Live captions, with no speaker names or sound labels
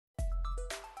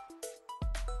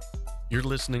You're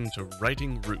listening to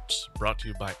Writing Roots, brought to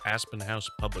you by Aspen House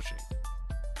Publishing.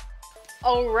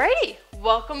 Alrighty,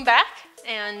 welcome back,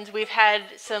 and we've had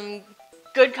some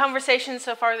good conversations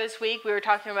so far this week. We were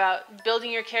talking about building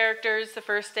your characters the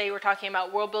first day, we're talking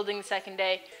about world building the second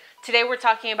day. Today we're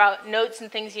talking about notes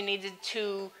and things you needed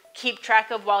to keep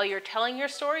track of while you're telling your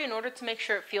story in order to make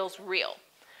sure it feels real.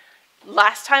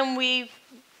 Last time we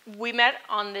met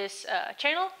on this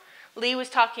channel, Lee was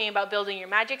talking about building your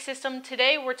magic system.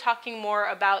 Today we're talking more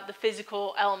about the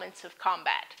physical elements of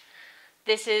combat.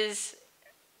 This is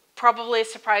probably a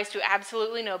surprise to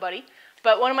absolutely nobody,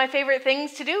 but one of my favorite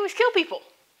things to do is kill people.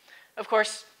 Of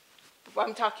course,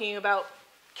 I'm talking about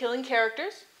killing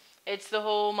characters. It's the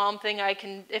whole mom thing,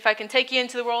 if I can take you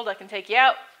into the world, I can take you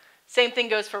out. Same thing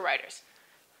goes for writers.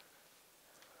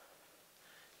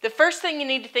 The first thing you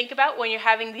need to think about when you're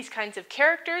having these kinds of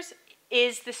characters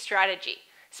is the strategy.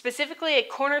 Specifically, a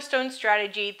cornerstone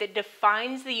strategy that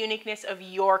defines the uniqueness of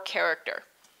your character.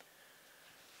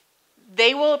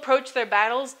 They will approach their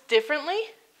battles differently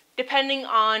depending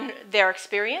on their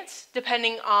experience,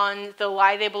 depending on the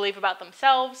lie they believe about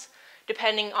themselves,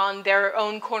 depending on their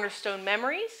own cornerstone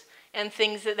memories and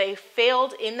things that they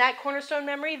failed in that cornerstone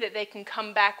memory that they can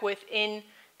come back with in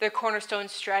their cornerstone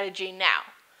strategy now.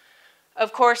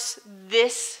 Of course,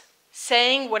 this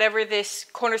saying, whatever this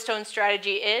cornerstone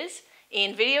strategy is,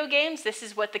 in video games, this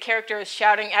is what the character is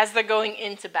shouting as they're going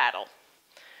into battle.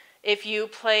 If you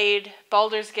played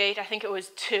Baldur's Gate, I think it was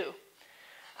 2,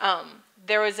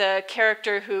 there was a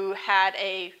character who had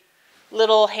a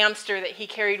little hamster that he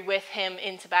carried with him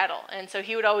into battle. And so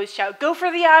he would always shout, "Go for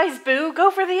the eyes, Boo!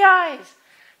 Go for the eyes!"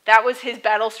 That was his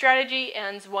battle strategy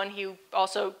and one he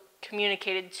also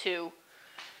communicated to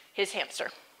his hamster.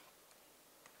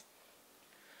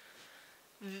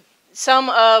 Some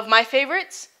of my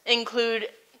favorites include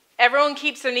everyone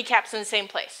keeps their kneecaps in the same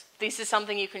place. This is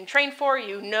something you can train for.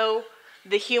 You know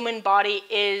the human body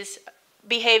is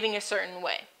behaving a certain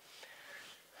way.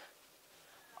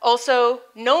 Also,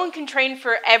 no one can train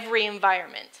for every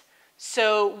environment.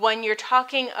 So when you're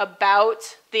talking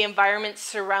about the environment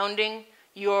surrounding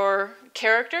your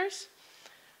characters,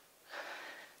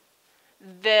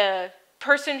 the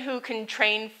person who can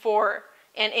train for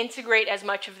and integrate as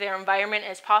much of their environment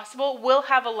as possible will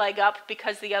have a leg up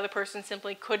because the other person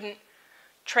simply couldn't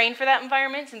train for that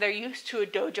environment and they're used to a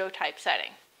dojo type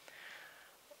setting.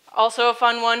 Also a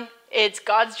fun one, it's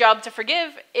God's job to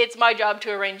forgive, it's my job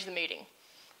to arrange the meeting.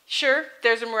 Sure,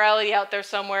 there's a morality out there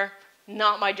somewhere,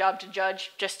 not my job to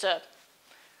judge, just to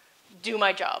do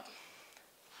my job.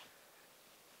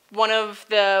 One of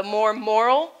the more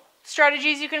moral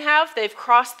strategies you can have, they've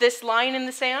crossed this line in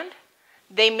the sand.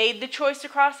 They made the choice to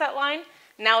cross that line.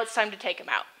 Now it's time to take them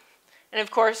out. And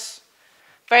of course,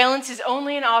 violence is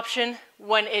only an option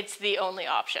when it's the only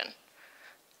option.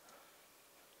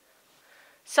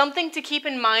 Something to keep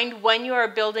in mind when you are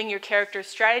building your character's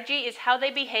strategy is how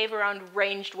they behave around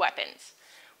ranged weapons.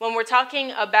 When we're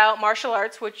talking about martial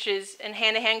arts, which is in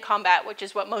hand-to-hand combat, which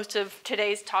is what most of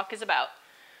today's talk is about,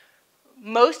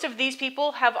 most of these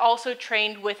people have also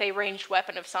trained with a ranged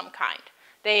weapon of some kind.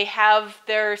 They have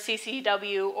their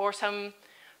CCW or some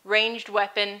ranged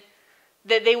weapon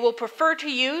that they will prefer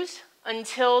to use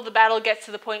until the battle gets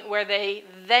to the point where they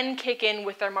then kick in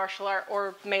with their martial art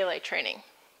or melee training.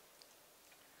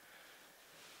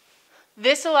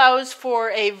 This allows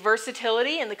for a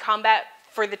versatility in the combat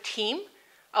for the team.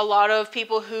 A lot of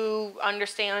people who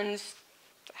understand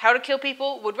how to kill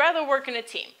people would rather work in a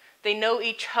team. They know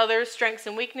each other's strengths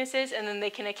and weaknesses, and then they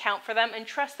can account for them and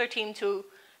trust their team to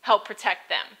help protect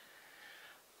them.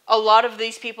 A lot of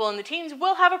these people in the teams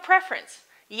will have a preference.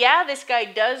 Yeah, this guy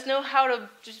does know how to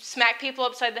smack people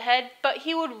upside the head, but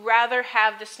he would rather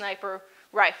have the sniper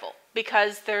rifle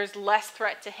because there's less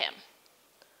threat to him.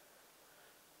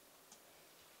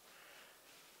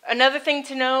 Another thing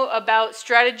to know about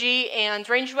strategy and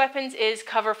ranged weapons is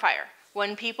cover fire.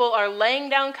 When people are laying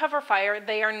down cover fire,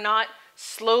 they are not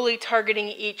slowly targeting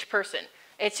each person.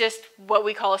 It's just what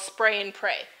we call a spray and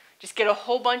pray. Just get a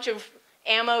whole bunch of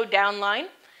ammo downline,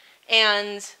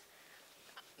 and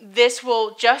this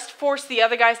will just force the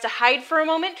other guys to hide for a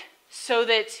moment so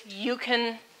that you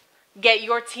can get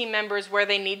your team members where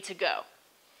they need to go.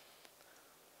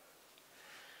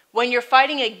 When you're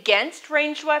fighting against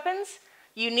ranged weapons,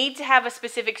 you need to have a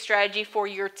specific strategy for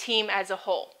your team as a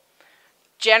whole.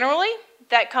 Generally,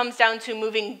 that comes down to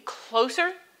moving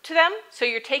closer to them, so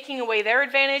you're taking away their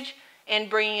advantage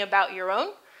and bringing about your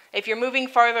own. If you're moving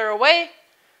farther away,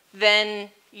 then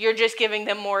you're just giving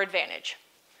them more advantage.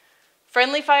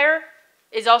 Friendly fire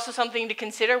is also something to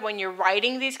consider when you're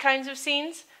writing these kinds of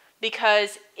scenes,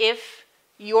 because if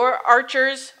your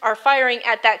archers are firing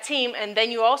at that team, and then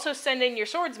you also send in your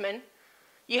swordsmen,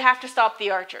 you have to stop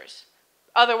the archers.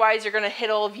 Otherwise, you're going to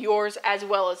hit all of yours as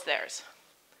well as theirs.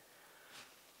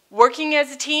 Working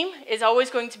as a team is always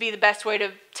going to be the best way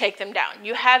to take them down.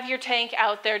 You have your tank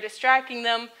out there distracting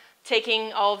them,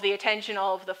 taking all of the attention,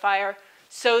 all of the fire,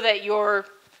 so that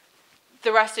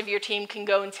the rest of your team can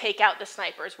go and take out the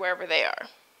snipers wherever they are.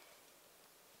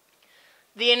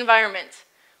 The environment.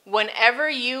 Whenever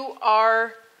you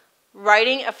are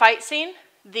writing a fight scene,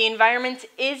 the environment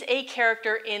is a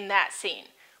character in that scene.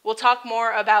 We'll talk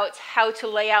more about how to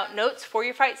lay out notes for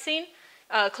your fight scene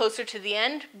closer to the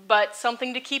end, but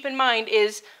something to keep in mind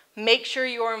is make sure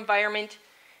your environment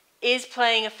is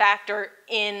playing a factor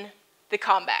in the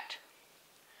combat.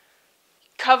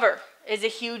 Cover is a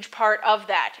huge part of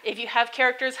that. If you have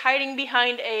characters hiding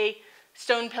behind a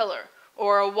stone pillar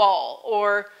or a wall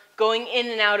or going in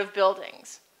and out of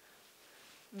buildings,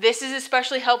 this is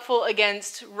especially helpful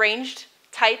against ranged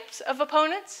types of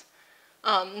opponents.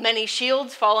 Many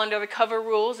shields fall under the cover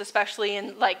rules, especially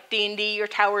in like D&D or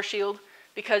Tower Shield,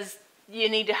 because you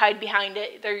need to hide behind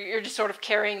it. You're just sort of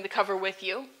carrying the cover with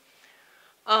you.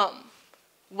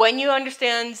 When you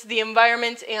understand the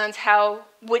environment and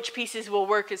which pieces will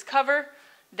work as cover,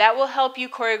 that will help you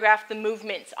choreograph the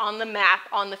movements on the map,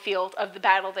 on the field of the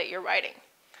battle that you're writing.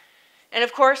 And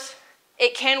of course,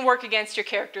 it can work against your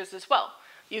characters as well.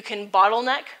 You can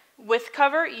bottleneck with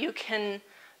cover. You can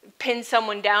pin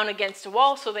someone down against a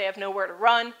wall so they have nowhere to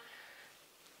run.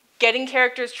 Getting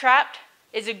characters trapped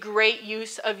is a great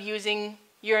use of using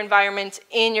your environment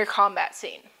in your combat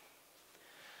scene.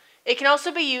 It can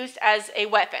also be used as a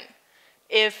weapon.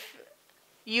 If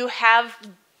you have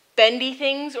bendy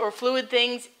things or fluid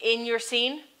things in your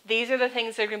scene, these are the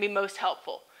things that are going to be most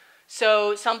helpful.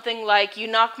 So something like you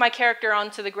knock my character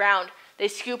onto the ground, they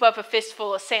scoop up a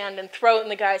fistful of sand and throw it in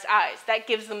the guy's eyes. That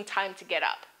gives them time to get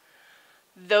up.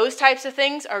 Those types of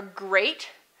things are great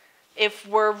if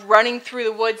we're running through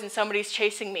the woods and somebody's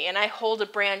chasing me and I hold a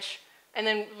branch and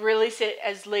then release it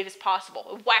as late as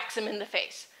possible. Whacks them in the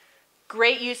face.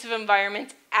 Great use of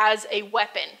environment as a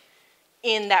weapon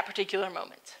in that particular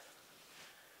moment.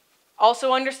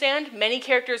 Also understand, many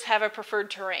characters have a preferred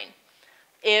terrain.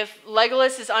 If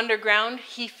Legolas is underground,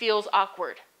 he feels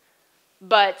awkward.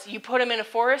 But you put him in a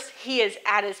forest, he is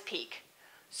at his peak.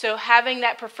 So having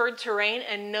that preferred terrain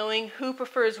and knowing who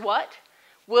prefers what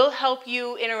will help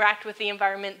you interact with the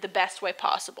environment the best way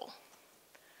possible.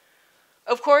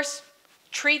 Of course,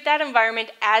 treat that environment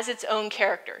as its own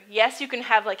character. Yes, you can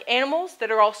have like animals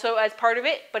that are also as part of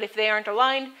it, but if they aren't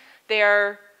aligned, they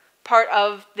are part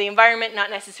of the environment, not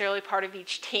necessarily part of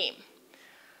each team.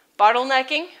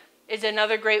 Bottlenecking is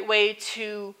another great way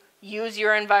to use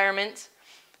your environment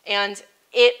and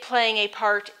it playing a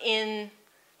part in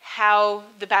how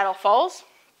the battle falls,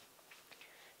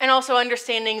 and also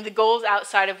understanding the goals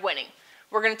outside of winning.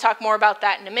 We're going to talk more about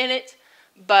that in a minute,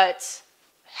 but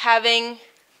having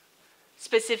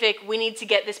specific, we need to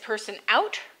get this person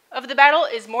out of the battle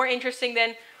is more interesting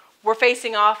than we're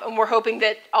facing off and we're hoping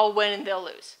that I'll win and they'll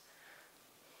lose.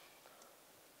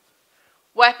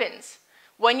 Weapons.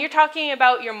 When you're talking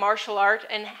about your martial art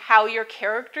and how your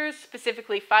characters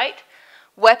specifically fight,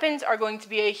 weapons are going to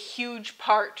be a huge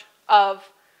part of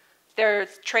their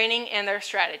training and their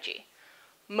strategy.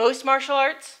 Most martial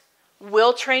arts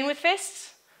will train with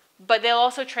fists, but they'll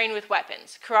also train with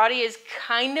weapons. Karate is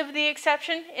kind of the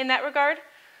exception in that regard,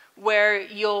 where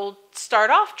you'll start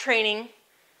off training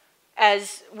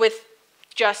with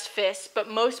just fists, but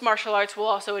most martial arts will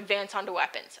also advance onto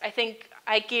weapons. I think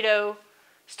Aikido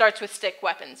starts with stick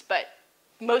weapons, but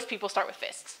most people start with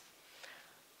fists.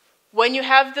 When you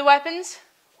have the weapons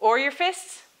or your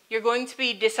fists, you're going to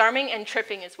be disarming and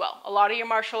tripping as well. A lot of your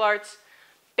martial arts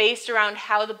based around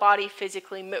how the body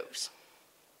physically moves.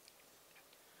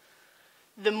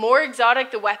 The more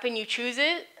exotic the weapon you choose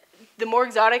the more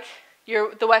exotic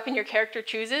the weapon your character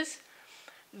chooses,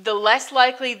 the less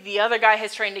likely the other guy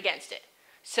has trained against it.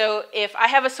 So if I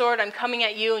have a sword, I'm coming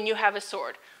at you and you have a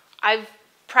sword. I've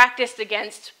practiced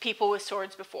against people with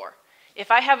swords before.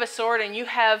 If I have a sword and you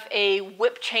have a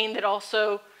whip chain that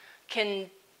also can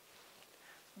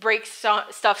break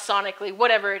stuff sonically,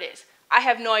 whatever it is, I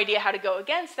have no idea how to go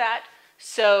against that,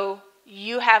 so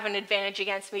you have an advantage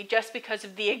against me just because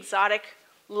of the exotic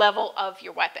level of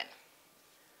your weapon.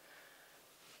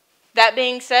 That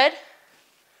being said,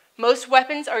 most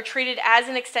weapons are treated as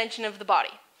an extension of the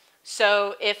body.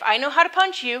 So if I know how to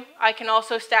punch you, I can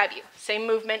also stab you. Same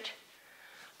movement.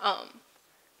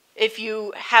 If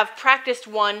you have practiced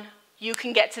one, you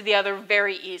can get to the other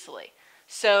very easily.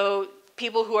 So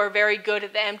people who are very good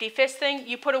at the empty fist thing,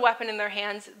 you put a weapon in their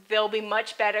hands, they'll be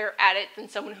much better at it than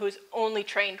someone who's only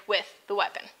trained with the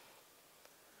weapon.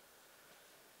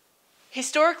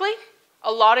 Historically,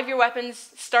 a lot of your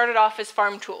weapons started off as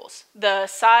farm tools. The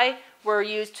sai were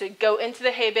used to go into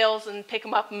the hay bales and pick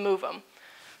them up and move them.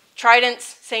 Tridents,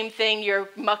 same thing, you're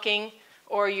mucking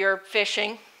or you're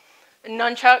fishing. And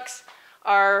nunchucks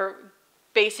are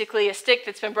basically a stick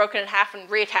that's been broken in half and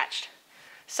reattached.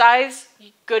 Scythes,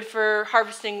 good for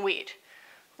harvesting wheat.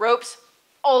 Ropes,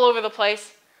 all over the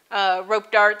place. Rope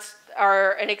darts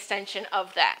are an extension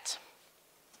of that.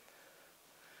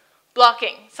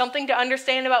 Blocking. Something to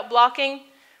understand about blocking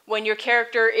when your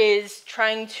character is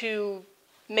trying to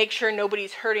make sure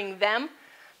nobody's hurting them.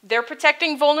 They're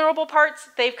protecting vulnerable parts.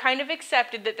 They've kind of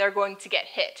accepted that they're going to get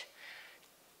hit.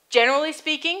 Generally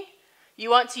speaking, you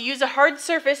want to use a hard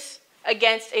surface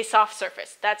against a soft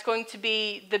surface. That's going to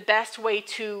be the best way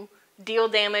to deal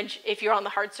damage if you're on the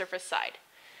hard surface side.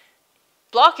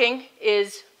 Blocking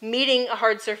is meeting a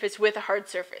hard surface with a hard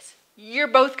surface. You're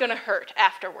both going to hurt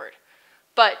afterward,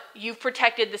 but you've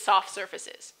protected the soft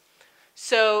surfaces.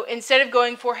 So instead of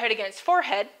going forehead against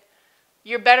forehead,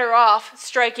 you're better off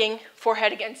striking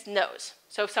forehead against nose.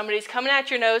 So if somebody's coming at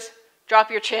your nose,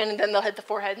 drop your chin and then they'll hit the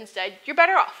forehead instead. You're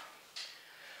better off.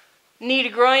 Knee to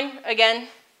groin, again,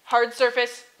 hard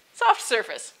surface, soft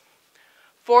surface.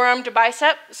 Forearm to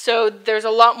bicep, so there's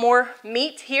a lot more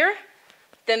meat here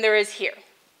than there is here.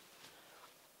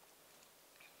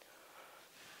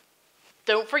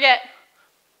 Don't forget,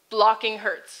 blocking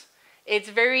hurts. It's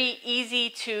very easy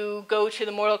to go to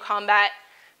the Mortal Kombat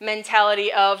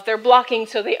mentality of they're blocking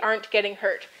so they aren't getting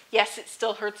hurt. Yes, it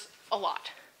still hurts a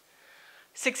lot.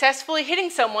 Successfully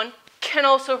hitting someone can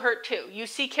also hurt too. You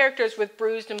see characters with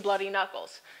bruised and bloody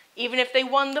knuckles. Even if they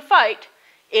won the fight,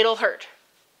 it'll hurt.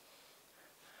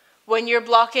 When you're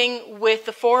blocking with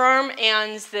the forearm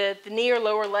and the knee or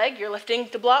lower leg, you're lifting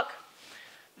to block,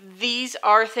 these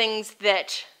are things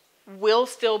that will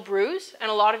still bruise,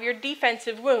 and a lot of your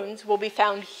defensive wounds will be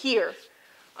found here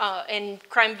in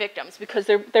crime victims because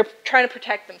they're trying to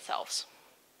protect themselves.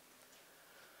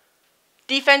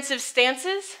 Defensive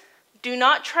stances, do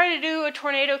not try to do a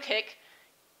tornado kick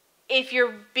if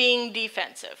you're being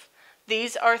defensive.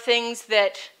 These are things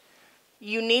that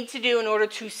you need to do in order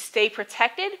to stay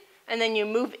protected, and then you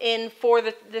move in for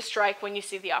the strike when you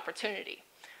see the opportunity.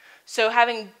 So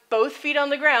having both feet on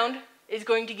the ground is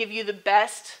going to give you the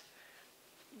best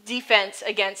defense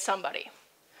against somebody.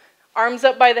 Arms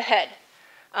up by the head.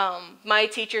 My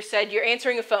teacher said, you're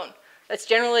answering a phone. That's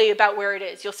generally about where it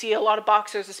is. You'll see a lot of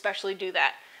boxers especially do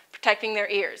that, protecting their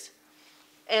ears.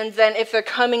 And then if they're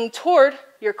coming toward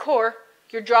your core,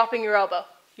 you're dropping your elbow.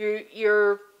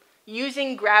 You're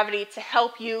using gravity to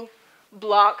help you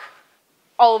block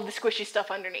all of the squishy stuff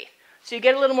underneath. So you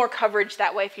get a little more coverage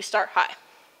that way if you start high.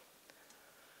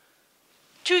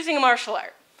 Choosing a martial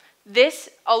art.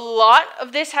 A lot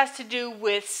of this has to do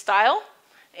with style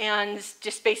and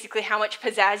just basically how much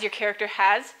pizzazz your character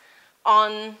has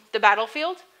on the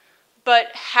battlefield. But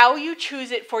how you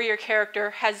choose it for your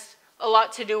character has a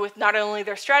lot to do with not only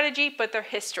their strategy, but their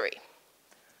history.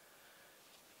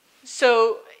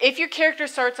 So if your character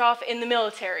starts off in the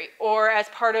military or as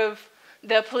part of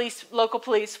the local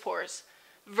police force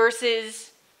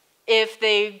versus if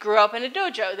they grew up in a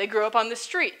dojo, they grew up on the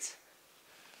streets,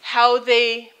 how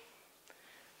they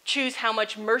choose how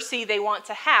much mercy they want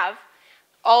to have,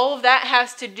 all of that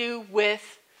has to do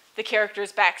with the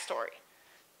character's backstory.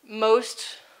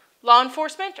 Most law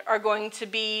enforcement are going to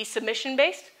be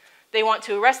submission-based. They want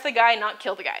to arrest the guy, not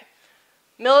kill the guy.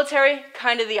 Military,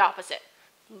 kind of the opposite.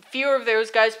 The fewer of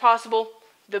those guys possible,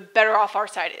 the better off our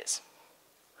side is.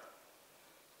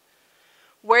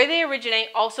 Where they originate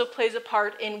also plays a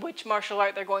part in which martial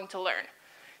art they're going to learn.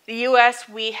 The US,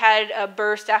 we had a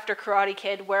burst after Karate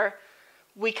Kid where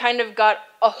we kind of got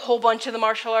a whole bunch of the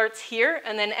martial arts here,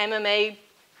 and then MMA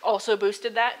also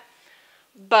boosted that.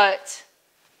 But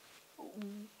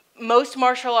most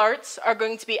martial arts are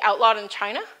going to be outlawed in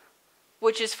China,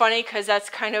 which is funny because that's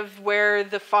kind of where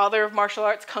the father of martial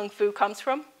arts, Kung Fu, comes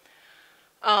from.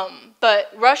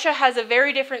 But Russia has a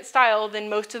very different style than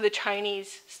most of the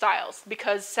Chinese styles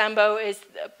because Sambo is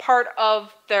part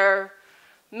of their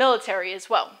military as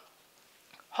well.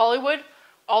 Hollywood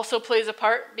also plays a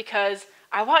part because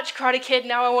I watched Karate Kid,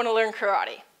 now I want to learn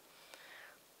karate.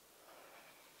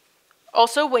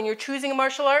 Also, when you're choosing a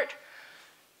martial art,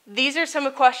 these are some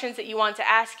of the questions that you want to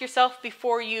ask yourself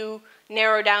before you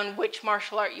narrow down which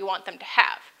martial art you want them to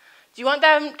have. Do you want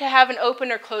them to have an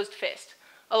open or closed fist?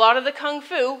 A lot of the Kung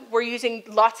Fu, we're using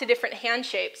lots of different hand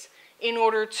shapes in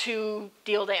order to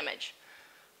deal damage.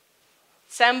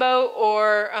 Sambo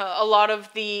or a lot of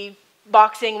the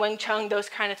boxing, Wing Chun, those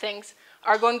kind of things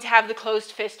are going to have the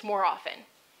closed fist more often.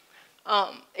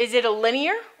 Is it a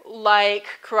linear, like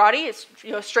karate, it's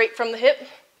straight from the hip?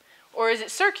 Or is it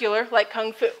circular, like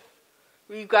Kung Fu,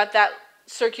 where you've got that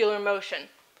circular motion?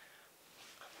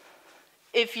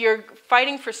 If you're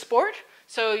fighting for sport,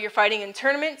 so you're fighting in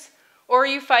tournaments, or are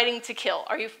you fighting to kill?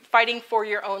 Are you fighting for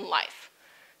your own life?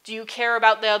 Do you care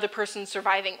about the other person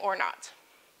surviving or not?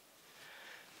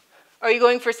 Are you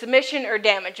going for submission or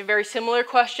damage? A very similar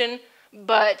question,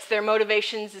 but their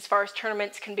motivations as far as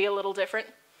tournaments can be a little different.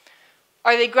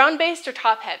 Are they ground-based or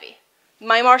top-heavy?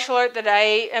 My martial art that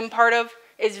I am part of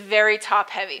is very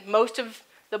top-heavy. Most of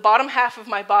the bottom half of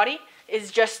my body is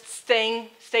just staying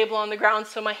stable on the ground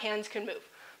so my hands can move.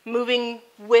 Moving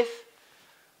with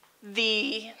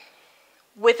a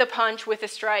punch, with a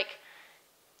strike,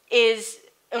 is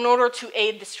in order to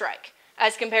aid the strike,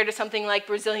 as compared to something like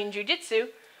Brazilian Jiu-Jitsu,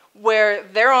 where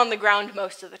they're on the ground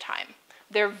most of the time.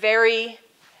 They're very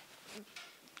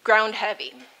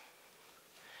ground-heavy.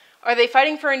 Are they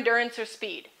fighting for endurance or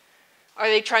speed? Are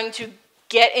they trying to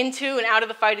get into and out of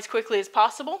the fight as quickly as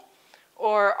possible?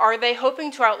 Or are they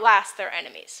hoping to outlast their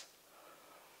enemies?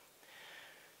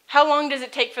 How long does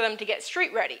it take for them to get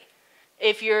street ready?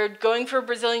 If you're going for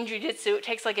Brazilian Jiu-Jitsu, it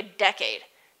takes like a decade,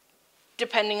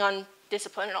 depending on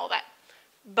discipline and all that.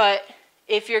 But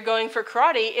if you're going for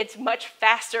karate, it's much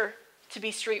faster to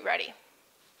be street ready.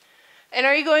 And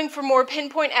are you going for more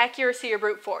pinpoint accuracy or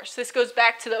brute force? This goes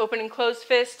back to the open and closed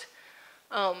fist.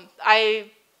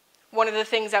 One of the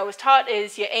things I was taught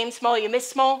is you aim small, you miss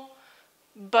small.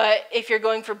 But if you're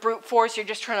going for brute force, you're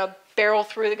just trying to barrel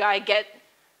through the guy,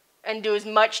 and do as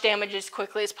much damage as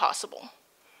quickly as possible.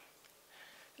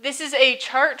 This is a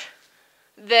chart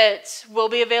that will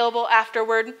be available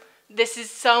afterward. This is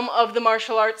some of the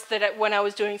martial arts that when I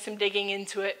was doing some digging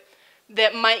into it,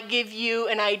 that might give you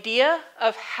an idea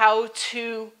of how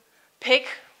to pick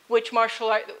which martial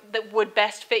art that would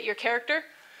best fit your character.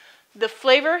 The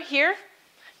flavor here,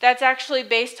 that's actually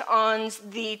based on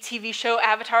the TV show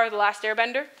Avatar: The Last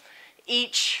Airbender.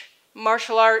 Each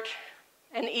martial art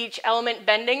and each element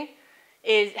bending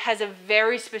has a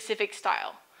very specific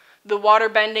style. The water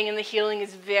bending and the healing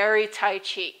is very Tai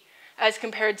Chi, as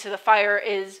compared to the fire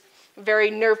is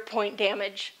very nerve point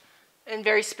damage and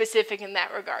very specific in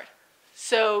that regard.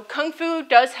 So Kung Fu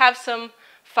does have some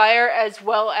fire, as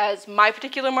well as my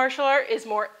particular martial art is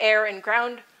more air and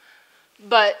ground,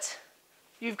 but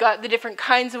you've got the different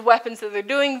kinds of weapons that they're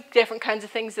doing, different kinds of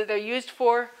things that they're used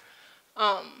for,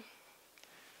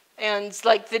 and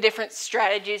like the different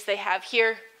strategies they have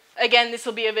here. Again, this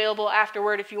will be available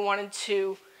afterward if you wanted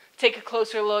to take a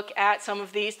closer look at some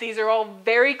of these. These are all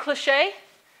very cliche,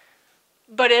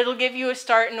 but it'll give you a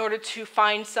start in order to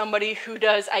find somebody who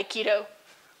does Aikido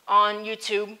on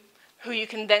YouTube, who you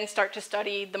can then start to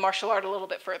study the martial art a little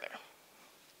bit further.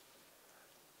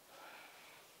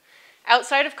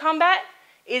 Outside of combat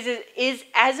is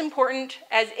as important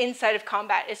as inside of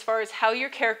combat as far as how your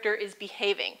character is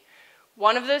behaving.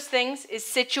 One of those things is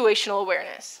situational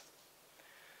awareness.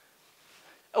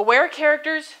 Aware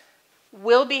characters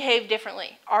will behave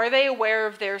differently. Are they aware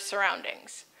of their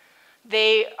surroundings?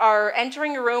 They are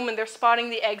entering a room and they're spotting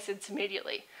the exits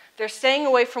immediately. They're staying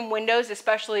away from windows,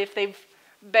 especially if they've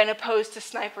been opposed to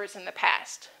snipers in the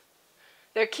past.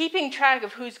 They're keeping track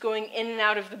of who's going in and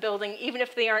out of the building, even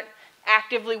if they aren't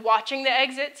actively watching the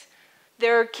exits.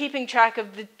 They're keeping track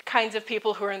of the kinds of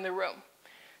people who are in the room.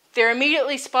 They're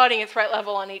immediately spotting a threat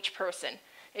level on each person.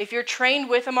 If you're trained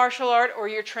with a martial art or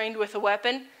you're trained with a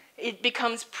weapon, it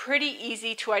becomes pretty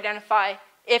easy to identify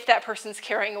if that person's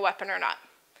carrying a weapon or not.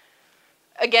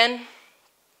 Again,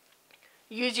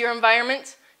 use your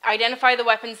environment, identify the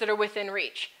weapons that are within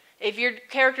reach. If your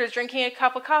character is drinking a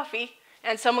cup of coffee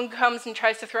and someone comes and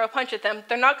tries to throw a punch at them,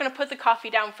 they're not going to put the coffee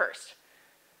down first.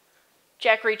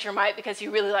 Jack Reacher might, because he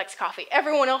really likes coffee.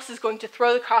 Everyone else is going to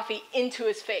throw the coffee into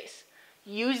his face.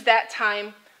 Use that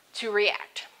time to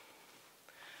react.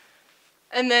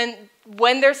 And then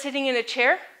when they're sitting in a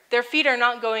chair, their feet are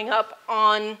not going up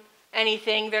on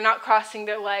anything. They're not crossing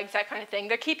their legs, that kind of thing.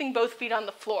 They're keeping both feet on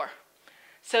the floor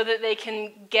so that they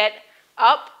can get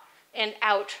up and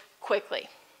out quickly.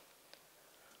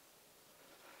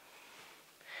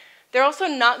 They're also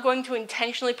not going to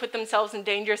intentionally put themselves in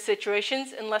dangerous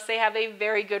situations unless they have a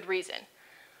very good reason.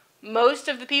 Most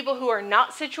of the people who are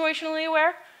not situationally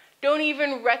aware don't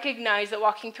even recognize that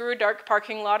walking through a dark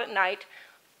parking lot at night,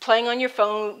 playing on your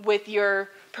phone with your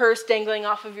purse dangling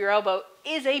off of your elbow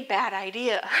is a bad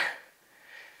idea.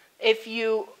 If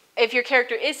your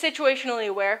character is situationally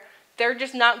aware, they're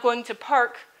just not going to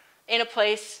park in a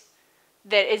place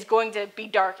that is going to be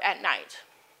dark at night.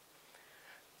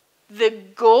 The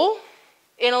goal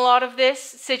in a lot of this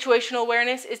situational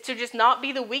awareness is to just not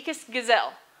be the weakest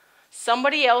gazelle.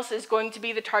 Somebody else is going to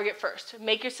be the target first.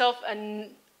 Make yourself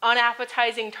an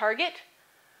unappetizing target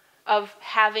of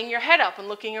having your head up and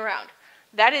looking around.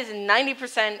 That is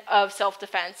 90% of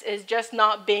self-defense, is just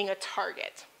not being a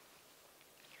target.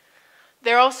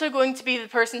 They're also going to be the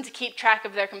person to keep track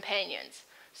of their companions.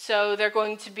 So they're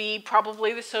going to be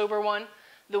probably the sober one,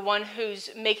 the one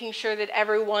who's making sure that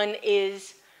everyone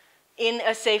is in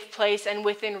a safe place and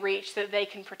within reach that they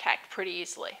can protect pretty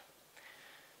easily.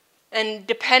 And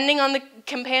depending on the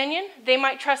companion, they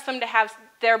might trust them to have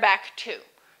their back too.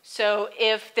 So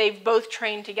if they've both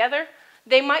trained together,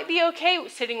 they might be okay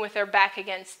sitting with their back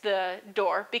against the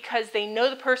door because they know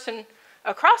the person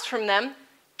across from them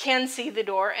can see the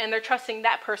door and they're trusting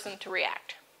that person to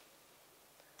react.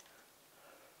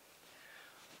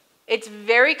 It's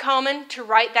very common to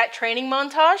write that training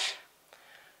montage.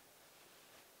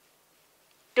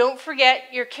 Don't forget,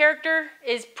 your character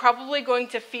is probably going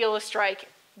to feel a strike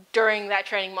during that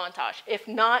training montage. If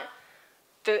not,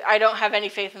 I don't have any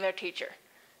faith in their teacher.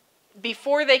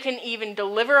 Before they can even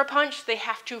deliver a punch, they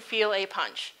have to feel a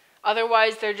punch.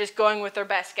 Otherwise, they're just going with their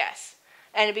best guess.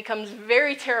 And it becomes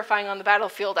very terrifying on the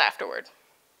battlefield afterward.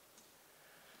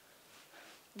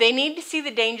 They need to see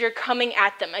the danger coming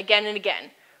at them again and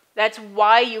again. That's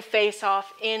why you face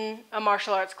off in a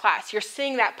martial arts class. You're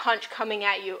seeing that punch coming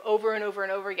at you over and over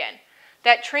and over again.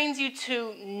 That trains you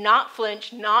to not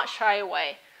flinch, not shy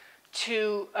away,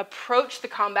 to approach the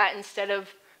combat instead of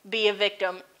be a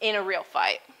victim in a real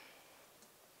fight.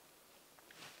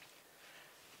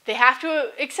 They have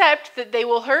to accept that they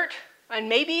will hurt and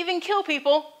maybe even kill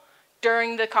people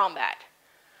during the combat.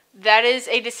 That is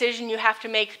a decision you have to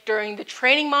make during the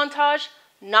training montage,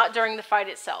 not during the fight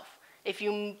itself. If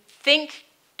you think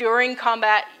during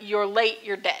combat you're late,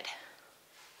 you're dead.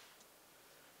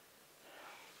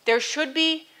 There should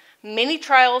be mini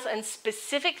trials and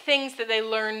specific things that they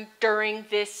learn during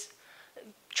this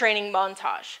training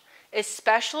montage,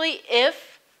 especially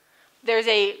if there's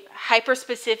a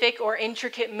hyper-specific or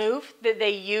intricate move that they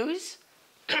use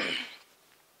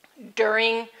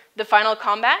during the final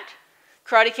combat.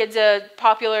 Karate Kid's a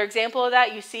popular example of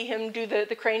that. You see him do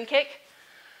the crane kick.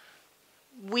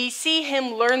 We see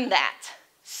him learn that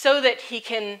so that he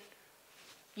can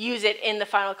use it in the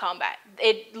final combat.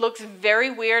 It looks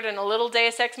very weird and a little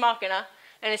Deus Ex Machina,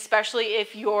 and especially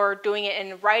if you're doing it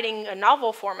in writing a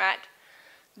novel format,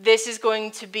 this is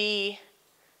going to be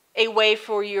a way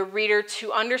for your reader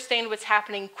to understand what's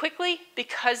happening quickly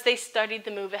because they studied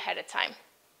the move ahead of time.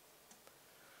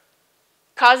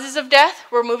 Causes of death,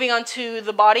 we're moving on to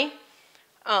the body.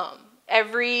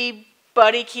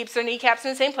 Everybody keeps their kneecaps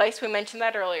in the same place. We mentioned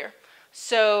that earlier.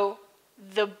 So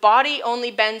the body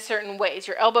only bends certain ways.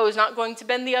 Your elbow is not going to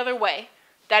bend the other way.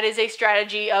 That is a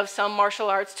strategy of some martial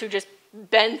arts to just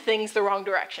bend things the wrong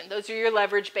direction. Those are your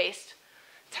leverage-based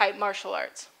type martial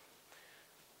arts.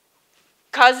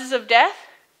 Causes of death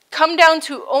come down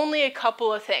to only a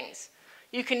couple of things.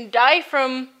 You can die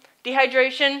from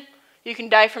dehydration, you can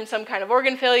die from some kind of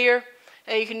organ failure,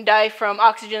 and you can die from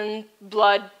oxygen,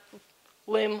 blood,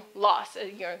 limb loss.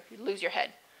 You lose your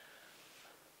head.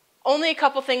 Only a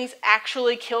couple things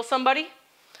actually kill somebody,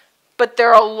 but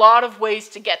there are a lot of ways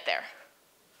to get there.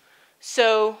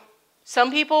 So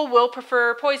some people will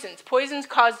prefer poisons. Poisons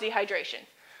cause dehydration.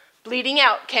 Bleeding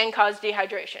out can cause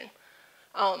dehydration.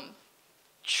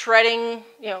 Shredding,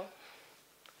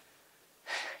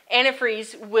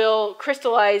 antifreeze will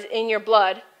crystallize in your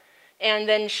blood and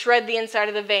then shred the inside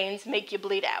of the veins, make you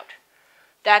bleed out.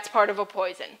 That's part of a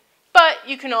poison. But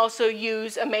you can also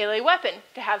use a melee weapon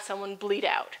to have someone bleed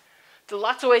out. There are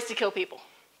lots of ways to kill people.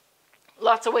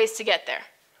 Lots of ways to get there.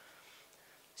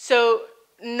 So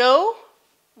know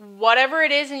whatever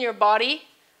it is in your body,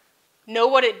 know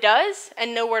what it does,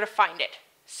 and know where to find it.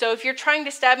 So if you're trying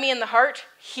to stab me in the heart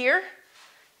here,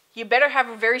 you better have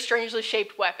a very strangely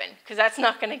shaped weapon, because that's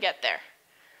not going to get there.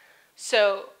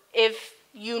 So if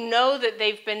you know that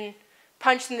they've been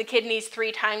punched in the kidneys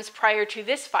 3 times prior to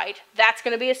this fight, that's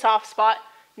going to be a soft spot.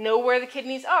 Know where the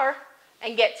kidneys are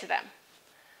and get to them.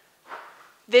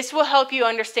 This will help you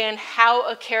understand how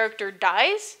a character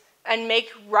dies and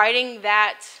make writing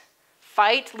that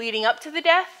fight leading up to the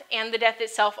death and the death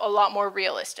itself a lot more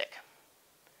realistic.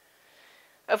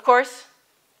 Of course,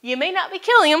 you may not be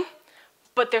killing them,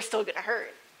 but they're still going to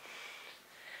hurt.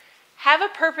 Have a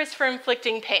purpose for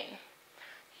inflicting pain.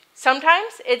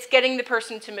 Sometimes it's getting the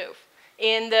person to move.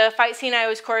 In the fight scene I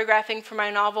was choreographing for my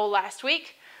novel last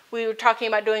week, we were talking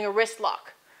about doing a wrist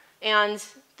lock. And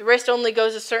the wrist only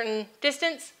goes a certain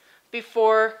distance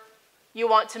before you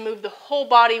want to move the whole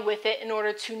body with it in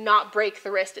order to not break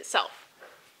the wrist itself.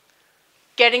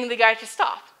 Getting the guy to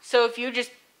stop. So if you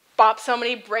just bop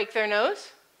somebody, break their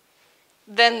nose,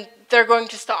 then they're going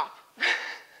to stop.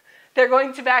 They're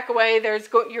going to back away.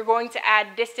 You're going to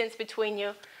add distance between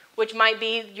you, which might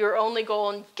be your only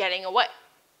goal in getting away.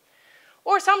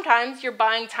 Or sometimes you're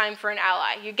buying time for an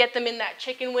ally. You get them in that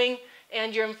chicken wing,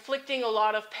 and you're inflicting a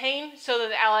lot of pain so that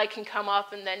the ally can come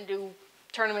up and then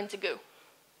turn them into goo.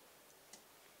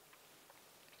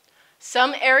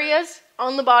 Some areas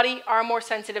on the body are more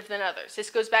sensitive than others. This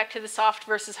goes back to the soft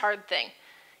versus hard thing.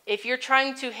 If you're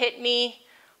trying to hit me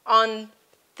on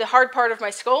the hard part of my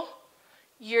skull,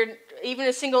 even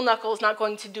a single knuckle is not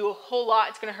going to do a whole lot.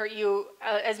 It's going to hurt you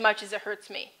as much as it hurts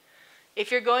me.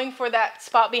 If you're going for that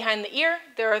spot behind the ear,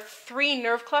 there are 3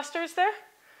 nerve clusters there.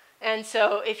 And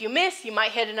so if you miss, you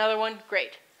might hit another one.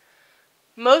 Great.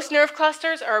 Most nerve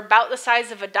clusters are about the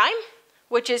size of a dime,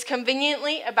 which is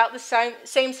conveniently about the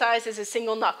same size as a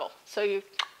single knuckle. So you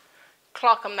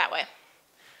clock them that way.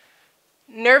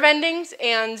 Nerve endings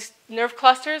and nerve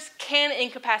clusters can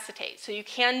incapacitate. So you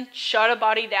can shut a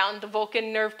body down. The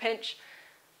Vulcan nerve pinch,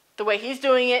 the way he's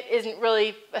doing it, isn't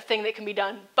really a thing that can be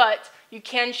done. But you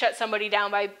can shut somebody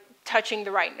down by touching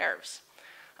the right nerves.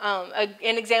 An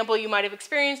example you might have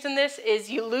experienced in this is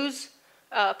you lose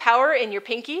power in your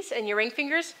pinkies and your ring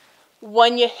fingers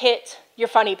when you hit your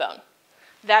funny bone.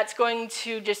 That's going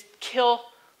to just kill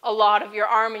a lot of your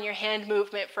arm and your hand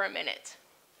movement for a minute.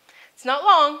 It's not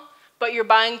long, but you're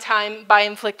buying time by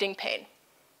inflicting pain.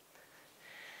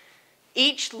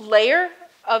 Each layer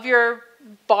of your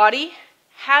body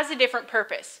has a different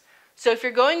purpose. So if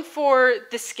you're going for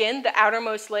the skin, the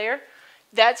outermost layer,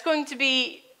 that's going to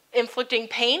be inflicting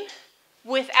pain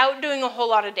without doing a whole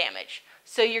lot of damage.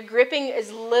 So you're gripping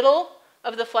as little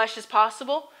of the flesh as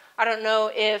possible. I don't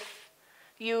know if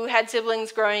you had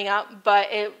siblings growing up, but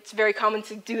it's very common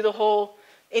to do the whole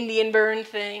Indian burn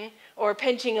thing or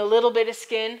pinching a little bit of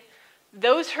skin.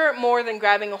 Those hurt more than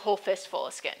grabbing a whole fistful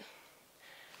of skin.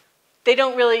 They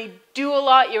don't really do a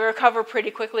lot. You recover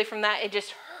pretty quickly from that. It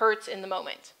just hurts in the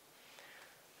moment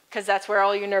because that's where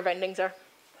all your nerve endings are.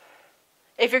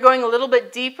 If you're going a little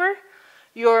bit deeper,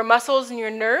 your muscles and your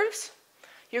nerves,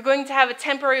 you're going to have a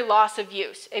temporary loss of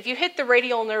use. If you hit the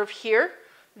radial nerve here,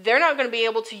 they're not going to be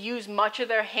able to use much of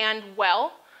their hand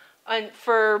well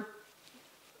for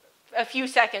a few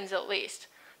seconds at least.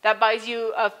 That buys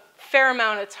you a fair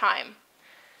amount of time.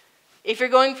 If you're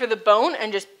going for the bone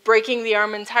and just breaking the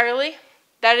arm entirely,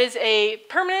 that is a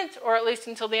permanent, or at least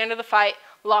until the end of the fight,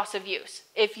 loss of use.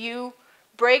 If you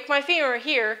break my femur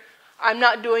here, I'm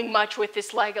not doing much with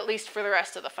this leg, at least for the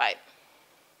rest of the fight.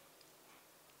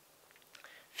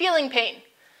 Feeling pain.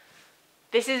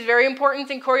 This is very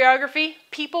important in choreography.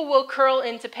 People will curl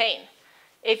into pain.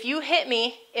 If you hit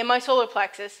me in my solar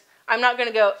plexus, I'm not going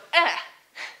to go,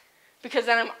 because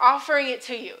then I'm offering it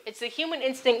to you. It's the human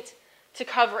instinct to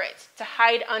cover it, to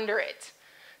hide under it,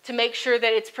 to make sure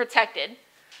that it's protected.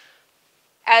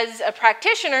 As a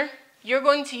practitioner, you're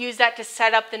going to use that to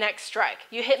set up the next strike.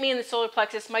 You hit me in the solar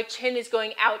plexus, my chin is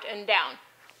going out and down.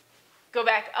 Go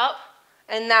back up,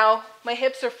 and now my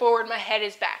hips are forward, my head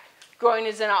is back. Groin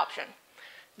is an option.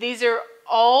 These are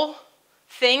all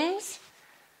things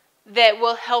that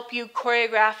will help you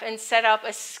choreograph and set up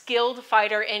a skilled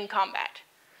fighter in combat.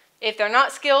 If they're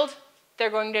not skilled, they're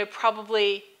going to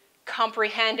probably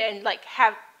comprehend and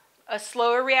have a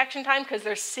slower reaction time because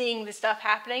they're seeing the stuff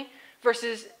happening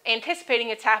versus anticipating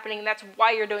it's happening, and that's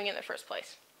why you're doing it in the first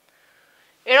place.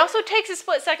 It also takes a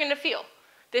split second to feel.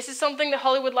 This is something that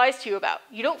Hollywood lies to you about.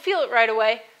 You don't feel it right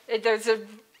away. There's a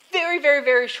very, very,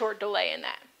 very short delay in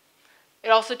that. It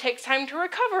also takes time to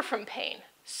recover from pain.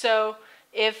 So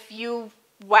if you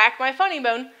whack my funny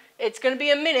bone, it's going to be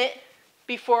a minute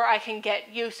before I can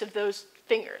get use of those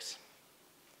fingers.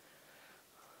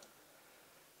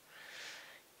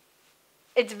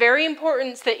 It's very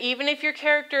important that even if your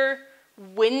character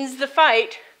wins the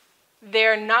fight,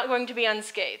 they're not going to be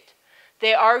unscathed.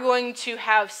 They are going to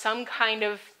have some kind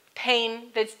of pain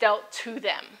that's dealt to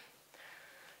them.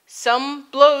 Some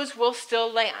blows will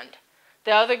still land.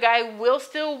 The other guy will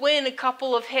still win a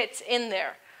couple of hits in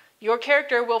there. Your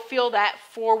character will feel that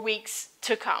for weeks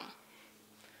to come.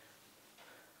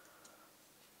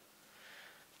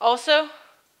 Also,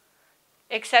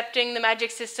 accepting the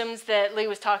magic systems that Lee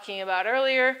was talking about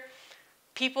earlier,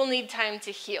 people need time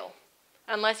to heal.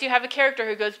 Unless you have a character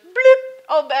who goes, bloop,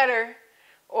 all better,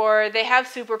 or they have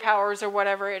superpowers or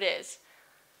whatever it is.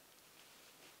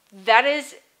 That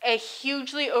is a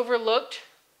hugely overlooked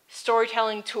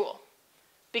storytelling tool.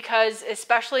 Because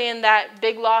especially in that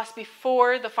big loss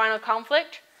before the final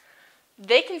conflict,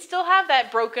 they can still have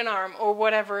that broken arm or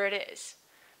whatever it is.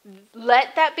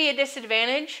 Let that be a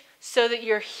disadvantage so that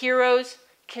your heroes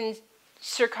can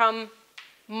surmount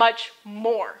much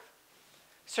more.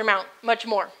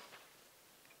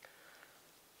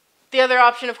 The other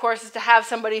option, of course, is to have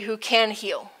somebody who can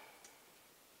heal.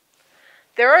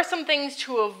 There are some things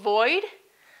to avoid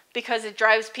because it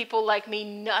drives people like me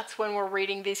nuts when we're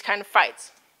reading these kind of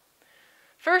fights.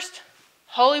 First,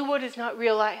 Hollywood is not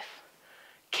real life.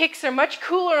 Kicks are much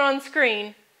cooler on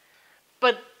screen,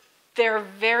 but they're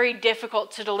very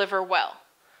difficult to deliver well.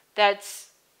 That's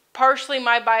partially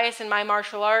my bias in my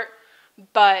martial art,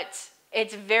 but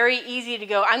it's very easy to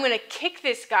go, I'm going to kick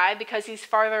this guy because he's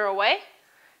farther away,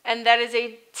 and that is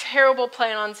a terrible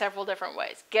plan on several different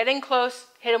ways. Get in close,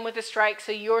 hit him with a strike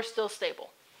so you're still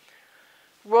stable.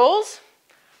 Rolls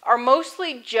are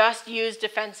mostly just used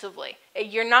defensively.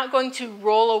 You're not going to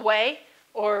roll away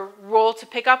or roll to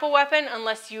pick up a weapon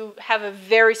unless you have a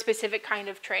very specific kind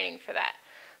of training for that.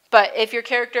 But if your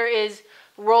character is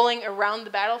rolling around the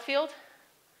battlefield,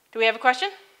 do we have a question?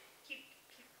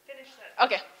 Finish that.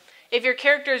 Okay. If your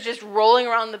character is just rolling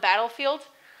around the battlefield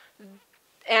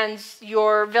and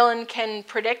your villain can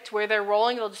predict where they're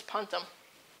rolling, they'll just punt them.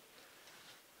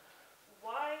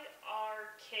 Why are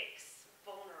kicks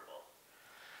vulnerable?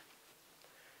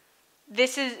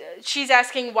 She's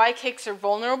asking why kicks are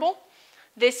vulnerable.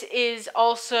 This is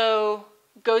also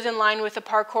goes in line with the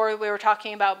parkour we were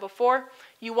talking about before.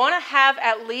 You want to have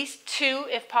at least 2,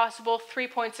 if possible, 3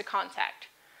 points of contact.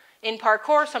 In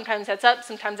parkour, sometimes that's up,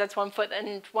 sometimes that's 1 foot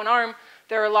and 1 arm.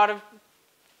 They're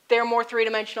more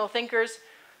three-dimensional thinkers.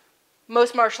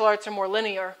 Most martial arts are more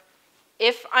linear.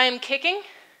 If I am kicking,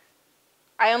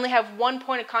 I only have 1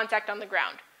 point of contact on the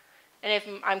ground. And if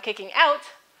I'm kicking out,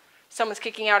 someone's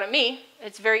kicking out at me,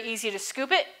 it's very easy to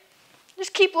scoop it.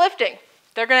 Just keep lifting.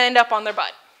 They're going to end up on their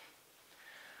butt.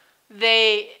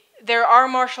 There are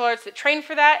martial arts that train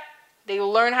for that. They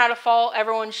will learn how to fall.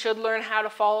 Everyone should learn how to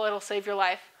fall. It'll save your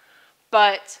life.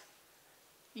 But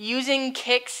using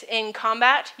kicks in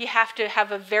combat, you have to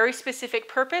have a very specific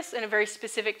purpose and a very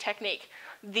specific technique.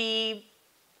 The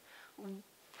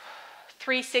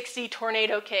 360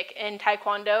 tornado kick in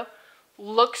Taekwondo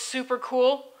looks super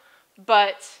cool,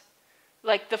 but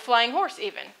like the flying horse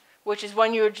even, which is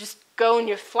when you just go and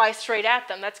you fly straight at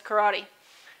them. That's karate.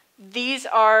 These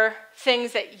are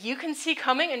things that you can see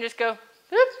coming and just go,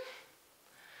 boop,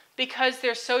 because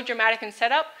they're so dramatic in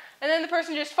setup, and then the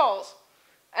person just falls,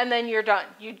 and then you're done.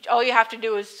 All you have to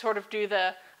do is sort of do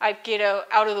the Aikido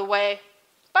out of the way.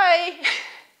 Bye!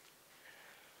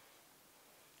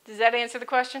 Does that answer the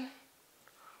question?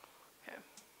 Okay.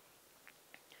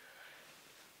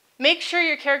 Make sure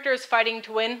your character is fighting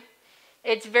to win.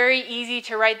 It's very easy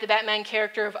to write the Batman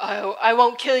character of, oh, I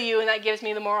won't kill you, and that gives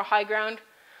me the moral high ground.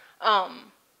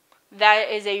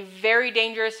 That is a very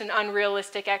dangerous and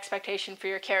unrealistic expectation for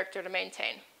your character to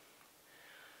maintain.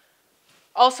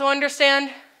 Also understand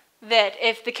that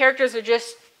if the characters are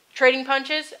just trading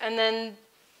punches and then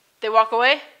they walk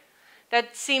away,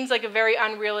 that seems like a very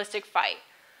unrealistic fight.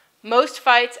 Most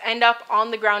fights end up on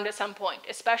the ground at some point,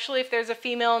 especially if there's a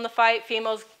female in the fight.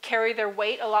 Females carry their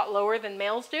weight a lot lower than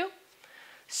males do.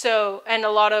 And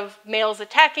a lot of males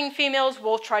attacking females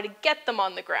will try to get them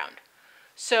on the ground.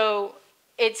 So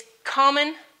it's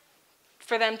common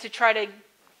for them to try to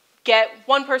get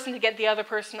one person to get the other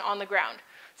person on the ground.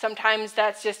 Sometimes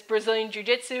that's just Brazilian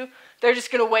Jiu-Jitsu. They're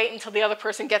just going to wait until the other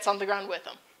person gets on the ground with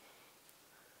them.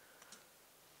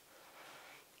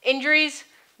 Injuries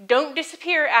don't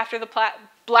disappear after the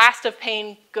blast of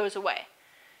pain goes away.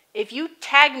 If you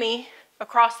tag me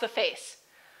across the face,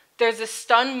 there's a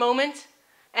stun moment,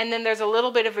 and then there's a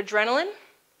little bit of adrenaline,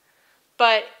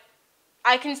 but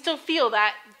I can still feel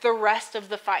that the rest of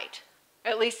the fight,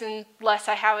 at least unless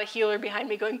I have a healer behind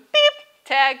me going, beep,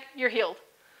 tag, you're healed.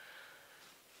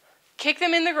 Kick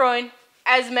them in the groin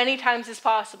as many times as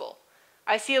possible.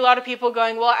 I see a lot of people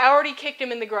going, well, I already kicked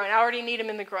him in the groin. I already need him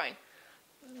in the groin.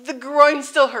 The groin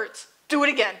still hurts. Do it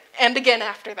again and again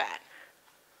after that.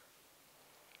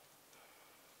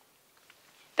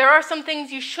 There are some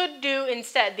things you should do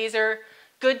instead. These are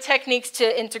good techniques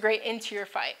to integrate into your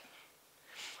fight.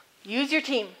 Use your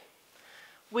team.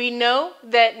 We know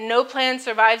that no plan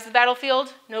survives the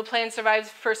battlefield, no plan survives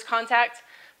first contact,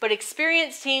 but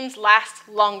experienced teams last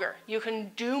longer. You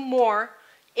can do more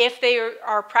if they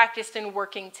are practiced in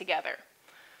working together.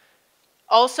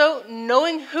 Also,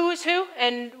 knowing who is who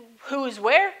and who is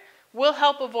where will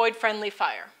help avoid friendly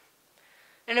fire.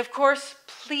 And of course,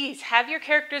 please have your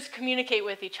characters communicate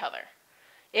with each other.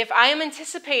 If I am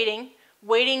anticipating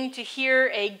waiting to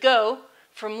hear a go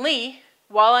from Lee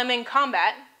while I'm in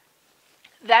combat,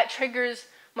 that triggers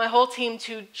my whole team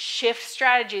to shift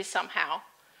strategies somehow,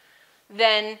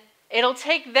 then it'll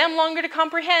take them longer to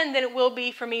comprehend than it will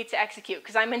be for me to execute,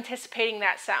 because I'm anticipating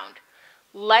that sound.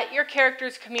 Let your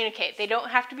characters communicate. They don't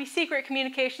have to be secret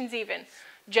communications even.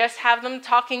 Just have them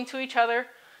talking to each other,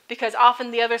 because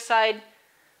often the other side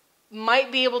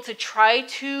might be able to try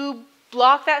to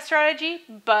block that strategy,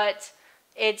 but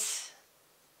it's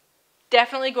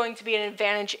definitely going to be an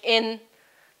advantage in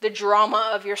the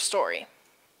drama of your story.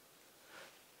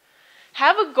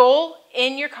 Have a goal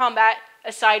in your combat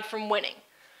aside from winning.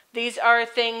 These are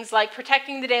things like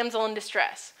protecting the damsel in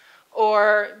distress,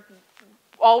 or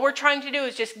all we're trying to do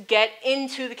is just get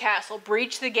into the castle,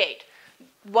 breach the gate.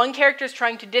 One character is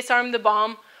trying to disarm the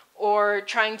bomb or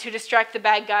trying to distract the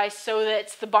bad guys so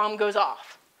that the bomb goes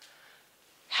off.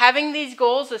 Having these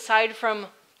goals aside from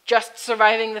just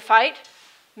surviving the fight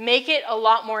make it a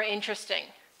lot more interesting,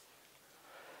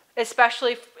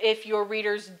 especially if your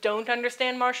readers don't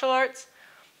understand martial arts.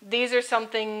 These are some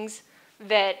things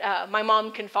that my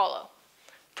mom can follow.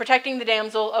 Protecting the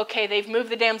damsel, okay, they've moved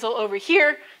the damsel over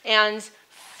here and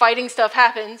fighting stuff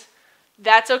happens.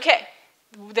 That's okay.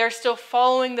 They're still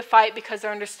following the fight because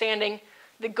they're understanding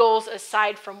the goals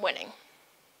aside from winning.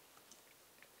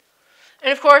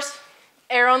 And of course,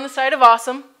 err on the side of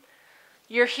awesome.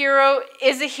 Your hero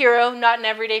is a hero, not an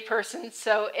everyday person,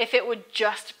 so if it would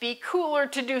just be cooler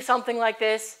to do something like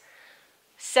this,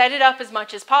 set it up as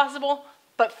much as possible,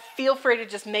 but feel free to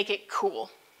just make it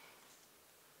cool.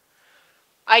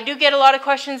 I do get a lot of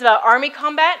questions about army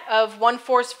combat of one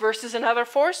force versus another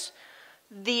force.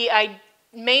 The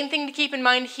main thing to keep in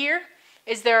mind here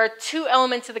is there are two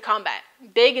elements of the combat,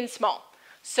 big and small.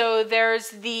 So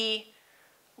there's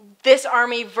this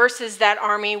army versus that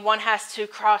army. One has to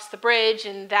cross the bridge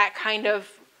and that kind of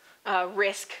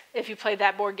risk if you played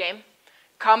that board game.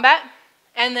 Combat,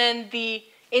 and then the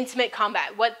intimate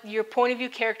combat, what your point of view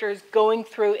character is going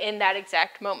through in that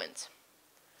exact moment.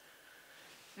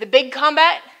 The big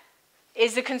combat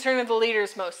is the concern of the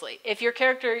leaders mostly. If your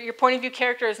point of view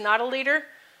character is not a leader,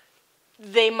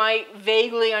 they might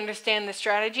vaguely understand the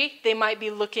strategy. They might be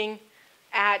looking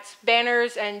at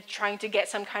banners and trying to get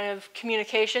some kind of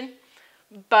communication.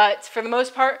 But for the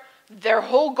most part, their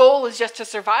whole goal is just to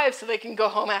survive so they can go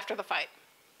home after the fight.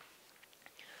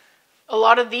 A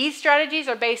lot of these strategies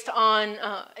are based on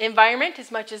environment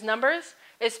as much as numbers,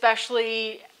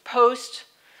 especially post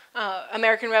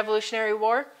American Revolutionary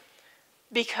War,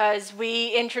 because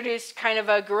we introduced kind of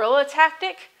a guerrilla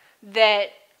tactic that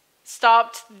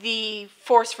stopped the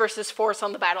force versus force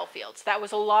on the battlefields. That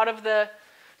was a lot of the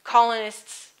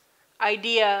colonists'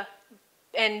 idea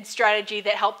and strategy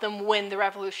that helped them win the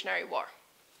Revolutionary War.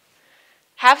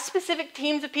 Have specific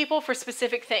teams of people for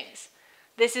specific things.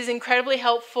 This is incredibly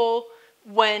helpful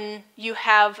when you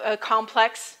have a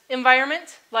complex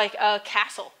environment, like a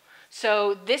castle.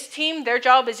 So this team, their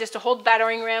job is just to hold the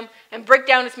battering ram and break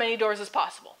down as many doors as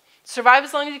possible. Survive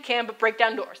as long as you can, but break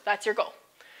down doors. That's your goal.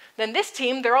 Then this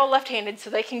team, they're all left-handed, so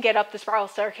they can get up the spiral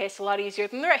staircase a lot easier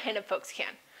than the right-handed folks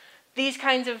can. These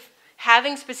kinds of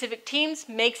having specific teams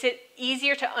makes it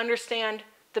easier to understand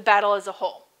the battle as a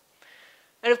whole.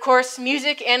 And of course,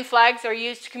 music and flags are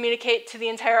used to communicate to the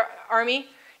entire army.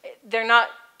 They're not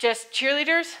just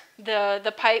cheerleaders.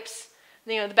 The pipes,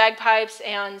 the bagpipes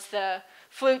and the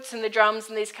flutes and the drums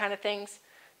and these kind of things.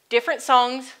 Different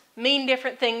songs mean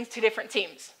different things to different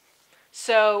teams.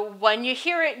 So when you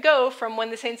hear it go from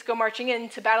When the Saints Go Marching In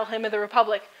to Battle Hymn of the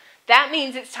Republic, that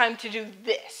means it's time to do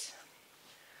this.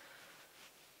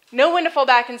 Know when to fall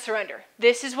back and surrender.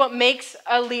 This is what makes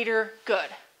a leader good.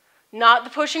 Not the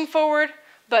pushing forward,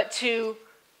 but to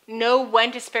know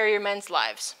when to spare your men's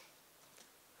lives.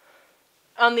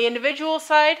 On the individual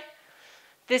side,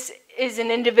 this is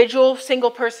an individual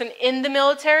single person in the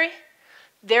military.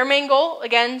 Their main goal,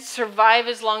 again, survive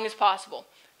as long as possible.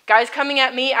 Guy's coming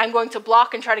at me, I'm going to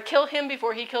block and try to kill him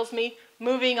before he kills me.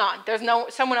 Moving on. There's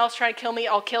someone else trying to kill me,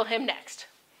 I'll kill him next.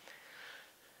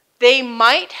 They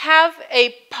might have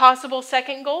a possible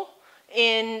second goal.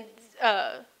 In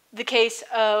the case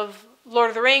of Lord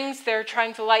of the Rings, they're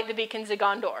trying to light the beacons of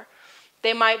Gondor.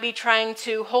 They might be trying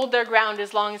to hold their ground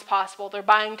as long as possible. They're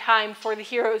buying time for the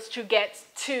heroes to get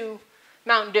to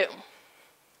Mount Doom.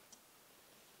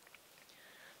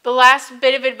 The last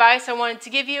bit of advice I wanted to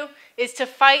give you is to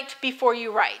fight before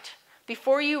you write.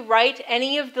 Before you write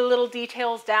any of the little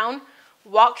details down,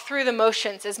 walk through the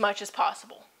motions as much as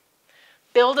possible.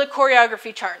 Build a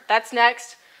choreography chart. That's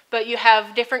next, but you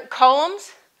have different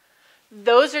columns.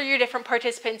 Those are your different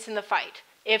participants in the fight.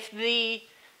 If the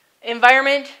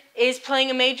environment is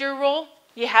playing a major role,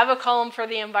 You have a column for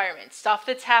the environment, stuff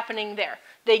that's happening there.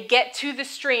 They get to the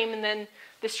stream, and then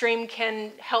the stream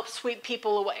can help sweep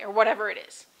people away, or whatever it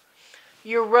is.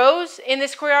 Your rows in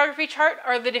this choreography chart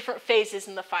are the different phases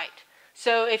in the fight.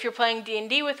 So if you're playing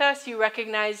D&D with us, you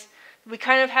recognize we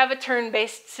kind of have a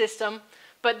turn-based system,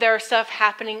 but there are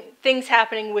things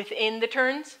happening within the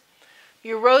turns.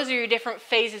 Your rows are your different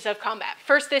phases of combat.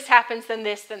 First this happens, then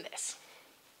this, then this.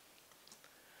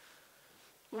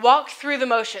 Walk through the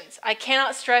motions. I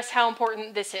cannot stress how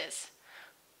important this is.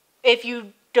 If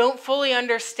you don't fully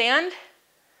understand,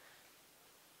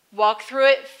 walk through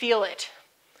it, feel it.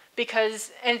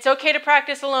 And it's okay to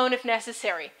practice alone if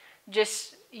necessary.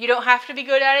 You don't have to be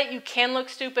good at it. You can look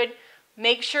stupid.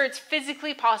 Make sure it's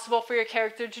physically possible for your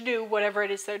character to do whatever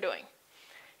it is they're doing.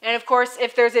 And of course,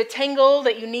 if there's a tangle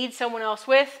that you need someone else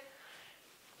with,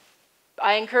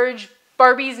 I encourage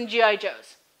Barbies and G.I.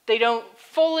 Joes. They don't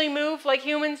fully move like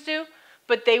humans do,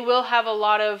 but they will have a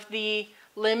lot of the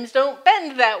limbs don't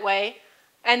bend that way,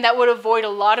 and that would avoid a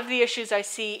lot of the issues I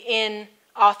see in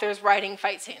authors writing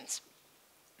fight scenes.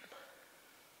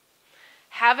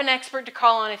 Have an expert to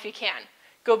call on if you can.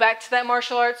 Go back to that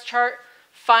martial arts chart,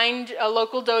 find a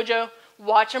local dojo,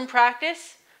 watch them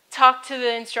practice, talk to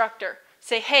the instructor.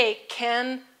 Say, hey,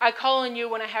 can I call on you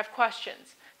when I have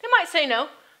questions? They might say no.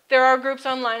 There are groups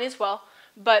online as well.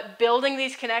 But building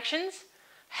these connections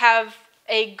have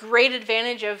a great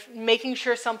advantage of making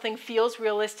sure something feels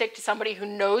realistic to somebody who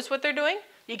knows what they're doing.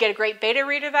 You get a great beta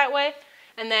reader that way.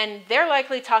 And then they're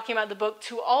likely talking about the book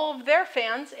to all of their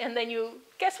fans. And then you,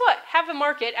 guess what, have a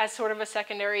market as sort of a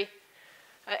secondary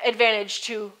advantage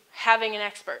to having an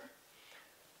expert.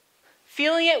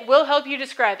 Feeling it will help you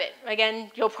describe it.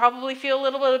 Again, you'll probably feel a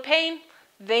little bit of pain.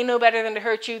 They know better than to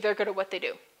hurt you. They're good at what they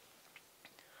do.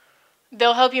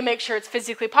 They'll help you make sure it's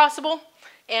physically possible.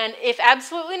 And if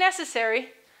absolutely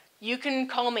necessary, you can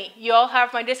call me. You all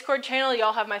have my Discord channel. You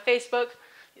all have my Facebook.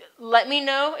 Let me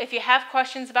know if you have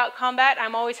questions about combat.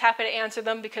 I'm always happy to answer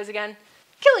them because, again,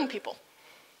 killing people.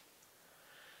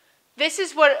 This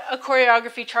is what a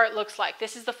choreography chart looks like.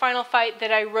 This is the final fight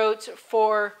that I wrote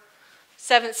for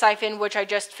 7th Siphon, which I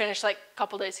just finished like a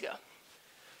couple days ago.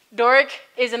 Doric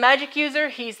is a magic user.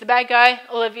 He's the bad guy.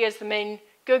 Olivia is the main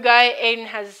good guy. Aiden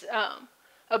has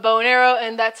a bow and arrow,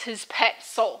 and that's his pet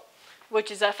soul, which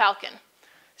is a falcon.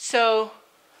 So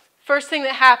first thing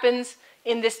that happens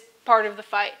in this part of the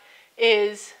fight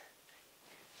is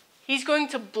he's going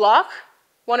to block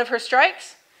one of her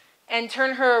strikes and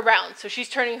turn her around, so she's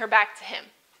turning her back to him.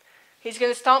 He's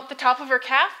going to stomp the top of her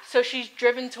calf, so she's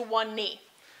driven to one knee.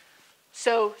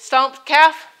 So stomp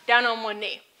calf, down on one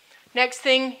knee. Next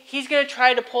thing, he's going to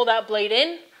try to pull that blade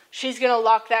in. She's going to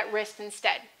lock that wrist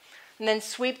instead. And then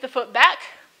sweep the foot back,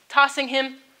 tossing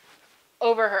him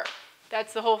over her.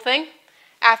 That's the whole thing.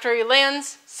 After he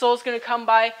lands, Soul's going to come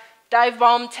by, dive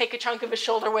bomb, take a chunk of his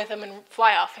shoulder with him, and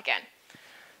fly off again.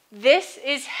 This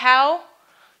is how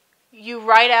you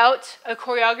write out a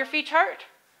choreography chart.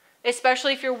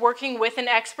 Especially if you're working with an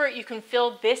expert, you can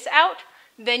fill this out.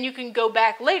 Then you can go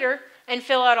back later and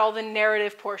fill out all the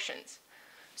narrative portions.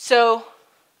 So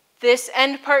this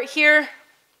end part here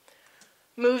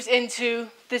moves into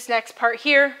this next part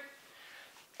here.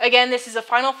 Again, this is a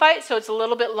final fight, so it's a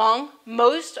little bit long.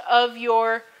 Most of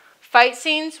your fight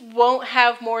scenes won't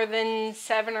have more than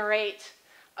 7 or 8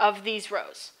 of these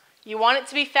rows. You want it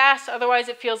to be fast, otherwise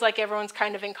it feels like everyone's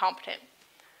kind of incompetent.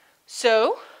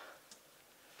 So,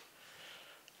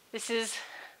 this is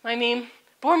my meme.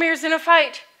 Boromir's in a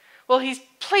fight. Well, he's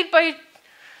played by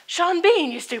Sean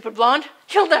Bean, you stupid blonde.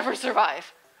 He'll never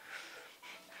survive.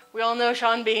 We all know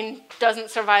Sean Bean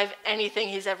doesn't survive anything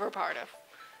he's ever a part of.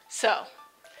 So,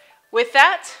 with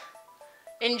that,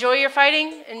 enjoy your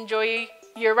fighting, enjoy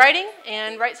your writing,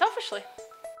 and write selfishly.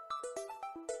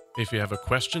 If you have a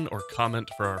question or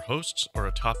comment for our hosts or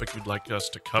a topic you'd like us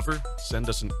to cover, send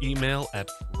us an email at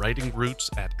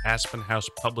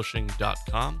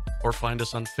writingroots@aspenhousepublishing.com or find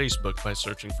us on Facebook by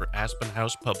searching for Aspen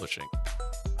House Publishing.